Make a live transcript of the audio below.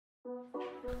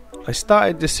I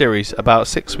started this series about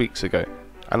 6 weeks ago,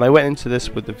 and I went into this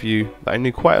with the view that I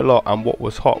knew quite a lot on what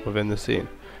was hot within the scene.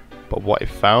 But what I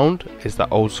found is that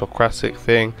old Socratic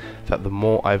thing that the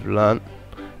more I've learnt,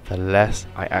 the less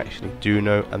I actually do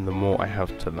know and the more I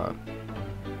have to learn.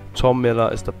 Tom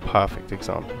Miller is the perfect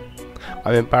example.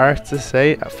 I'm embarrassed to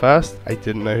say at first I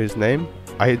didn't know his name.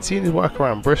 I had seen his work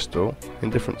around Bristol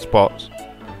in different spots,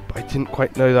 but I didn't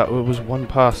quite know that it was one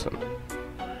person.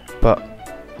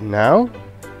 But now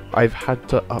I've had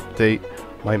to update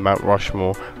my Mount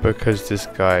Rushmore because this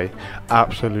guy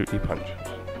absolutely punches.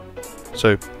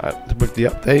 So with the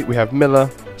update we have Miller,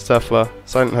 Cephala,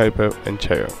 Silent Hopo and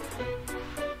Cheo.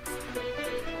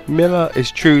 Miller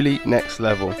is truly next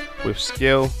level with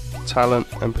skill, talent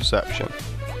and perception.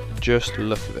 Just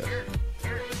look at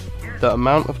this. The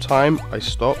amount of time I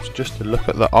stopped just to look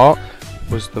at the art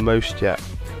was the most yet.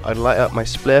 I'd light up my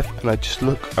spliff and I'd just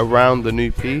look around the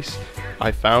new piece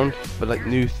I found for like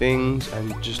new things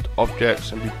and just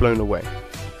objects and be blown away.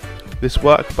 This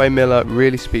work by Miller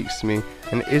really speaks to me,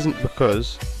 and it isn't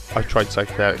because I've tried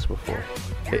psychedelics before.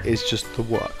 It is just the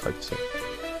work, I'd say.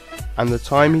 And the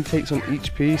time he takes on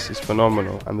each piece is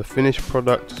phenomenal, and the finished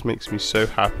product just makes me so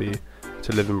happy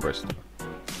to live in Bristol.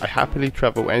 I happily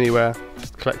travel anywhere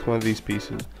to collect one of these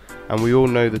pieces, and we all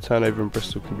know the turnover in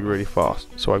Bristol can be really fast,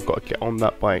 so I've got to get on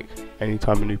that bike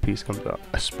anytime a new piece comes up,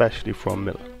 especially from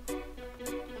Miller.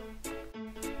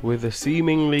 With a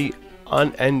seemingly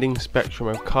unending spectrum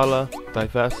of colour,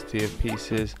 diversity of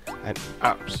pieces and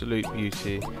absolute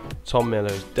beauty, Tom Miller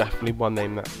is definitely one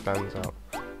name that stands out.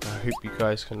 I hope you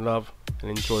guys can love and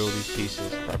enjoy all these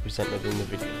pieces represented in the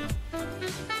video.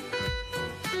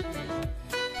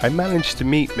 I managed to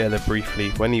meet Miller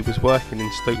briefly when he was working in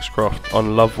Stokescroft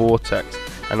on Love Vortex,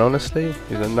 and honestly,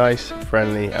 he's a nice,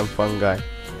 friendly and fun guy.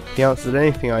 He answered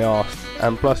anything I asked,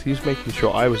 and plus he was making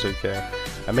sure I was okay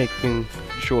and making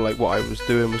sure like what I was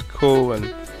doing was cool,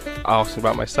 and asking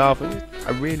about myself, and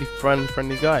a really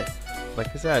friendly guy, like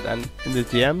I said. And in the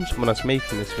DMs when I was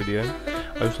making this video,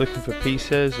 I was looking for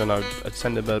pieces and I'd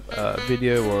send him a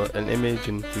video or an image,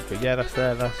 and he'd go, yeah, that's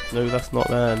there, that's not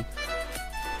there, and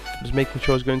I was making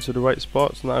sure I was going to the right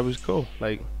spots and that I was cool.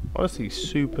 Like, honestly,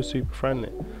 super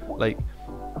friendly. Like,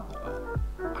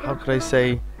 how could I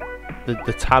say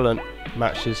the talent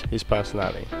matches his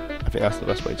personality? I think that's the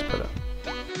best way to put it.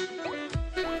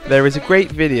 There is a great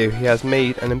video he has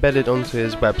made and embedded onto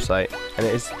his website, and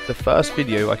it is the first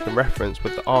video I can reference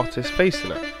with the artist's face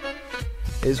in it.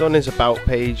 It is on his about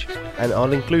page, and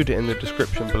I'll include it in the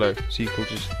description below so you can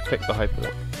just click the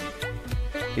hyperlink.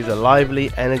 He's a lively,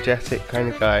 energetic kind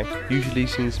of guy, usually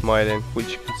seen smiling,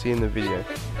 which you can see in the video.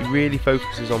 He really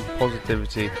focuses on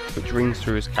positivity, which rings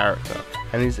through his character,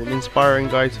 and is an inspiring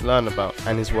guy to learn about,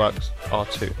 and his works are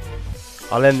too.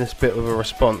 I'll end this bit with a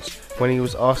response. When he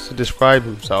was asked to describe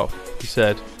himself, he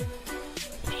said,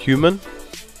 human.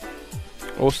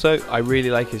 Also, I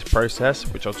really like his process,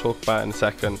 which I'll talk about in a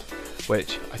second,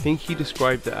 which I think he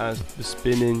described it as the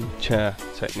spinning chair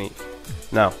technique.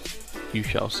 Now, you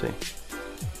shall see.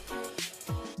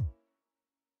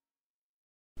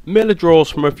 Miller draws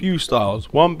from a few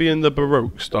styles, one being the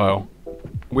Baroque style,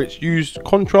 which used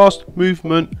contrast,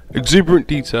 movement, exuberant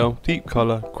detail, deep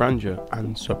colour, grandeur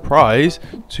and surprise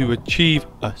to achieve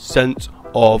a sense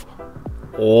of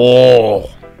awe.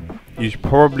 You're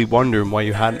probably wondering why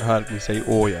you hadn't heard me say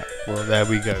awe yet. Well, there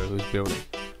we go, it was building.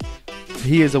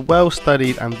 He is a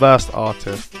well-studied and versed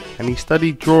artist, and he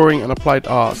studied drawing and applied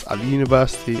arts at the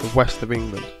University of West of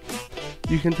England.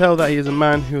 You can tell that he is a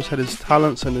man who has had his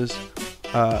talents and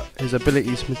his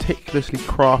abilities meticulously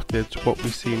crafted to what we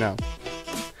see now.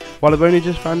 While I've only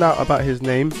just found out about his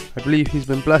name, I believe he's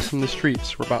been blessing the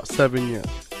streets for about 7 years.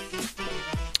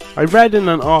 I read in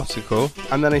an article,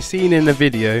 and then I seen in the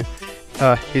video,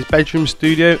 his bedroom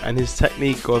studio and his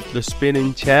technique of the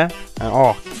spinning chair,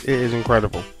 and it is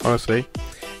incredible, honestly.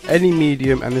 Any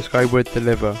medium and this guy would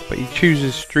deliver, but he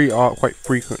chooses street art quite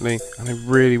frequently, and I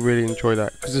really enjoy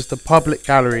that, because it's the public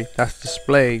gallery that's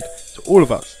displayed to all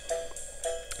of us.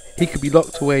 He could be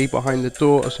locked away behind the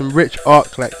door of some rich art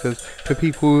collectors for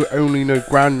people who only know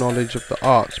ground knowledge of the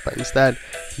arts, but instead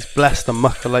he's blessed a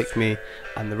mucker like me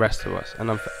and the rest of us,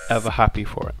 and I'm forever happy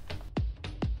for it.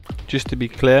 Just to be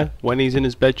clear, when he's in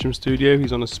his bedroom studio,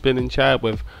 he's on a spinning chair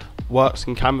with works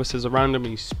and canvases around him,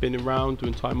 and he's spinning around,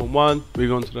 doing time on one,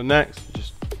 moving on to the next,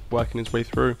 just working his way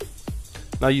through.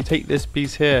 Now you take this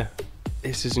piece here,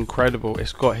 this is incredible.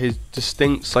 It's got his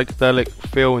distinct psychedelic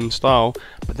feel and style,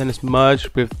 but then it's merged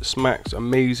with Smack's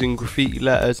amazing graffiti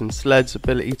letters and Sled's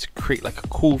ability to create like a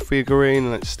cool figurine,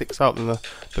 and it sticks out in the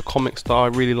comic style. I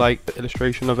really like the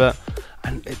illustration of it,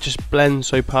 and it just blends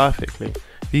so perfectly.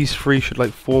 These three should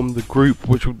like form the group,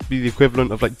 which would be the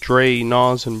equivalent of like Dre,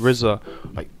 Nas and RZA,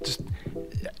 like just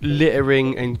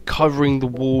littering and covering the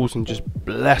walls and just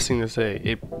blessing the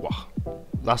city.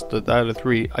 That's the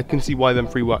three. I can see why them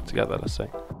three work together, let's say.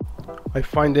 I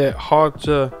find it hard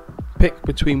to pick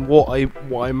between what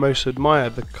I most admire,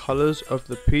 the colours of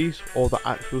the piece or the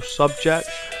actual subject,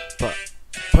 but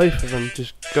both of them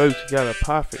just go together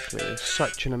perfectly. It's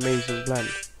such an amazing blend.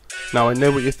 Now I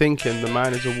know what you're thinking, the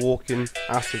man is a walking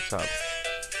acid tab.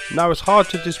 Now it's hard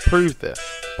to disprove this,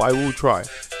 but I will try.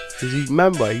 Because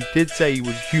remember, he did say he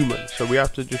was human, so we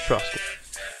have to just trust him.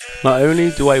 Not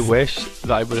only do I wish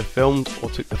that I would have filmed or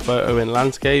took the photo in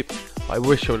landscape, I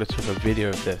wish I would have took a video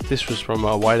of this. This was from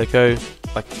a while ago,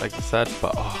 like I said,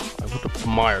 but I would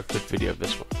admire a good video of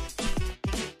this one.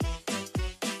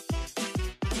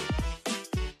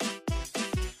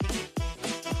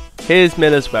 Here's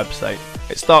Miller's website.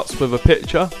 It starts with a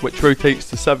picture which rotates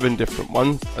to 7 different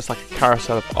ones. It's like a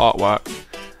carousel of artwork.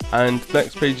 And the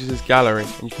next page is his gallery,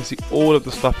 and you can see all of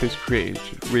the stuff he's created,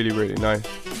 which is really nice.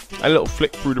 A little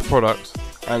flick through the products,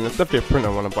 and there's definitely a print I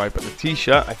want to buy, but the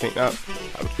t-shirt, I think that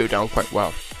would go down quite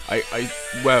well. I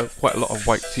wear quite a lot of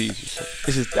white tees.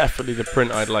 This is definitely the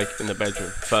print I'd like in the bedroom.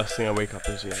 First thing I wake up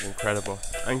and see is incredible.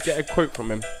 And get a quote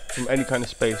from him, from any kind of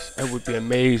space. It would be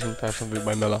amazing to have something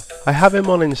by Miller. I have him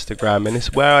on Instagram, and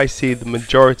it's where I see the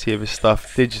majority of his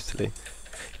stuff digitally.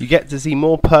 You get to see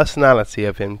more personality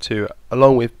of him too,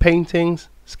 along with paintings,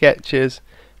 sketches,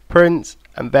 prints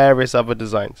and various other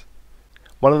designs.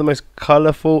 One of the most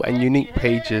colourful and unique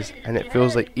pages, and it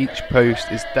feels like each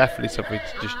post is definitely something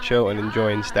to just chill and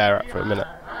enjoy and stare at for a minute.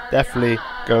 Definitely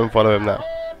go and follow him now.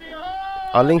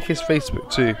 I'll link his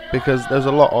Facebook too, because there's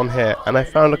a lot on here, and I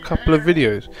found a couple of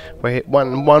videos where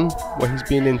one where he's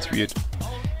being interviewed.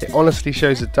 It honestly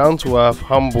shows a down-to-earth,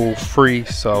 humble, free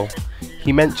soul.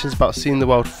 He mentions about seeing the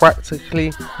world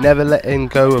practically, never letting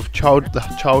go of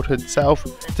the childhood self,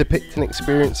 depicting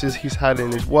experiences he's had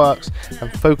in his works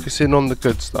and focusing on the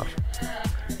good stuff.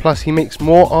 Plus he makes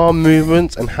more arm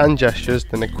movements and hand gestures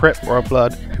than a Crip or a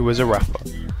Blood who is a rapper.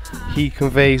 He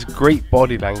conveys great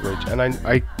body language, and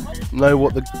I know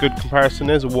what the good comparison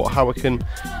is, or how I can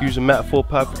use a metaphor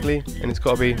perfectly, and it's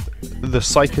got to be the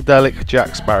psychedelic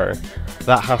Jack Sparrow.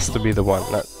 That has to be the one.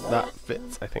 That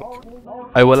fits, I think.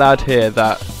 I will add here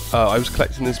that I was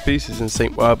collecting these pieces in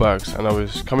St. Werburgh's, and I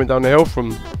was coming down the hill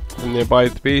from nearby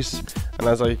the piece, and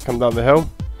as I come down the hill,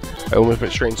 I almost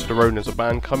went straight into the road, and there's a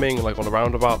van coming, like on a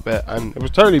roundabout bit, and it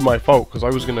was totally my fault because I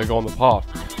was going to go on the path,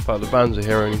 but the vans are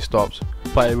here and he stops.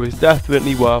 But it was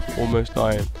definitely worth almost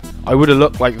dying. I would have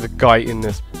looked like the guy in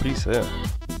this piece here.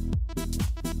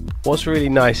 What's really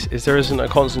nice is there isn't a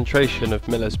concentration of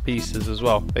Miller's pieces as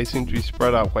well. They seem to be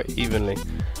spread out quite evenly.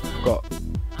 I've got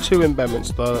 2 in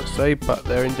Bedminster, let's say, but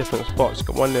they're in different spots. You've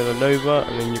got one near the Nova,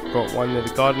 and then you've got one near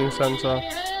the Gardening Centre.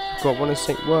 You've got one in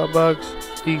St. Werburgh's,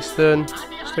 Easton,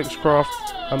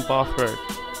 Stixcroft and Bath Road.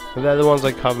 And they're the ones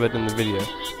I covered in the video.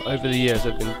 Over the years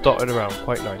they've been dotted around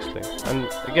quite nicely. And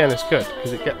again, it's good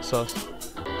because it gets us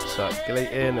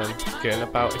circulating and getting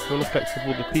about. If you want to collect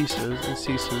all the pieces and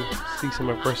see some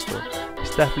of Bristol,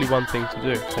 it's definitely one thing to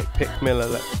do. Like pick Miller,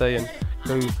 let's say, and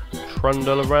go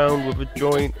trundle around with a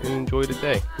joint and enjoy the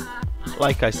day.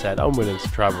 Like I said, I'm willing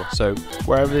to travel, so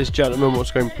wherever this gentleman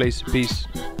wants to go and place a piece,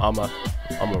 I'm a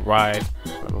ride,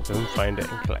 and I'll go and find it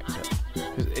and collect it.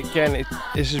 Because again,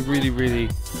 this is really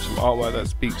some artwork that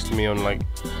speaks to me on like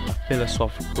a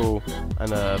philosophical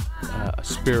and a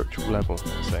spiritual level,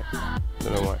 let's say.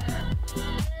 Don't know why.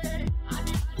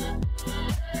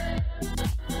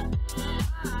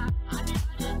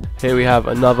 Here we have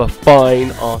another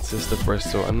fine artist of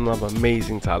Bristol, another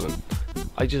amazing talent.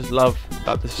 I just love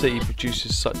that the city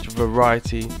produces such a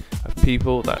variety of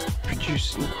people that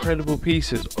produce incredible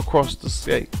pieces across the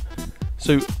state.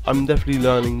 So I'm definitely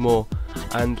learning more,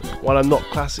 and while I'm not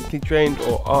classically trained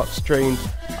or arts trained,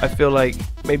 I feel like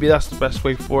maybe that's the best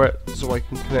way for it, so I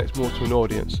can connect more to an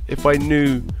audience. If I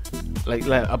knew like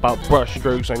about brush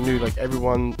strokes, I knew like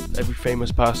every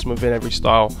famous person within every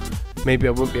style, maybe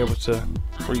I wouldn't be able to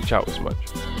reach out as much.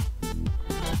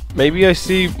 Maybe I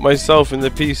see myself in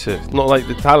the pieces, not like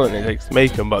the talent it takes to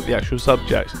make them, but the actual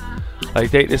subjects.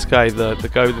 Like take this guy, the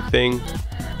guy with the thing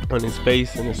on his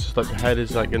face, and it's just like the head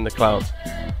is like in the clouds.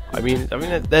 I mean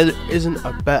there isn't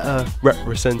a better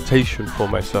representation for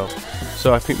myself,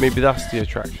 so I think maybe that's the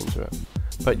attraction to it.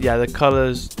 But yeah, the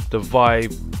colours, the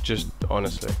vibe, just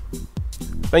honestly.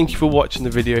 Thank you for watching the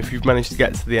video. If you've managed to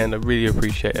get to the end, I really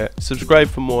appreciate it. Subscribe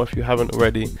for more if you haven't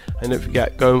already, and don't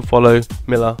forget, go and follow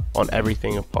Miller on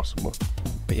everything if possible.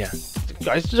 But yeah,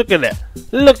 guys, look at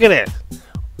it,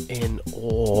 in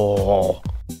awe.